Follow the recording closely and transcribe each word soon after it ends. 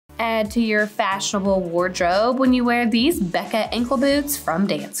add to your fashionable wardrobe when you wear these Becka ankle boots from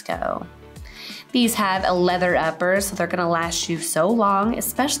Dansko. These have a leather upper, so they're gonna last you so long,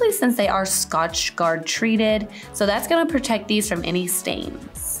 especially since they are Scotchgard treated, so that's gonna protect these from any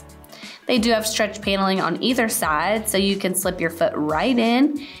stains. They do have stretch paneling on either side, so you can slip your foot right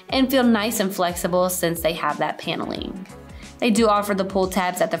in and feel nice and flexible since they have that paneling. They do offer the pull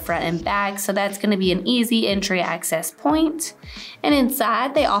tabs at the front and back, so that's gonna be an easy entry access point. And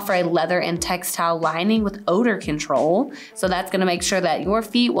inside, they offer a leather and textile lining with odor control, so that's gonna make sure that your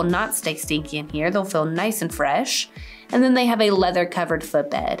feet will not stay stinky in here. They'll feel nice and fresh. And then they have a leather covered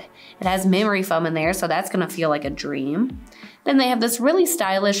footbed. It has memory foam in there, so that's gonna feel like a dream. Then they have this really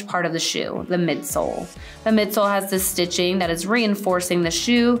stylish part of the shoe, the midsole. The midsole has this stitching that is reinforcing the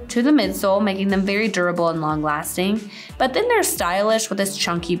shoe to the midsole, making them very durable and long lasting. But then they're stylish with this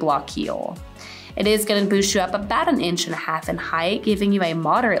chunky block heel. It is gonna boost you up about 1.5 inches in height, giving you a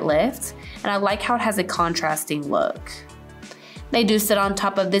moderate lift, and I like how it has a contrasting look. They do sit on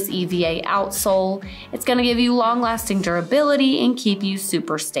top of this EVA outsole. It's gonna give you long-lasting durability and keep you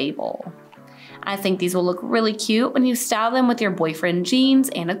super stable. I think these will look really cute when you style them with your boyfriend jeans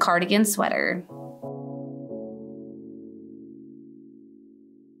and a cardigan sweater.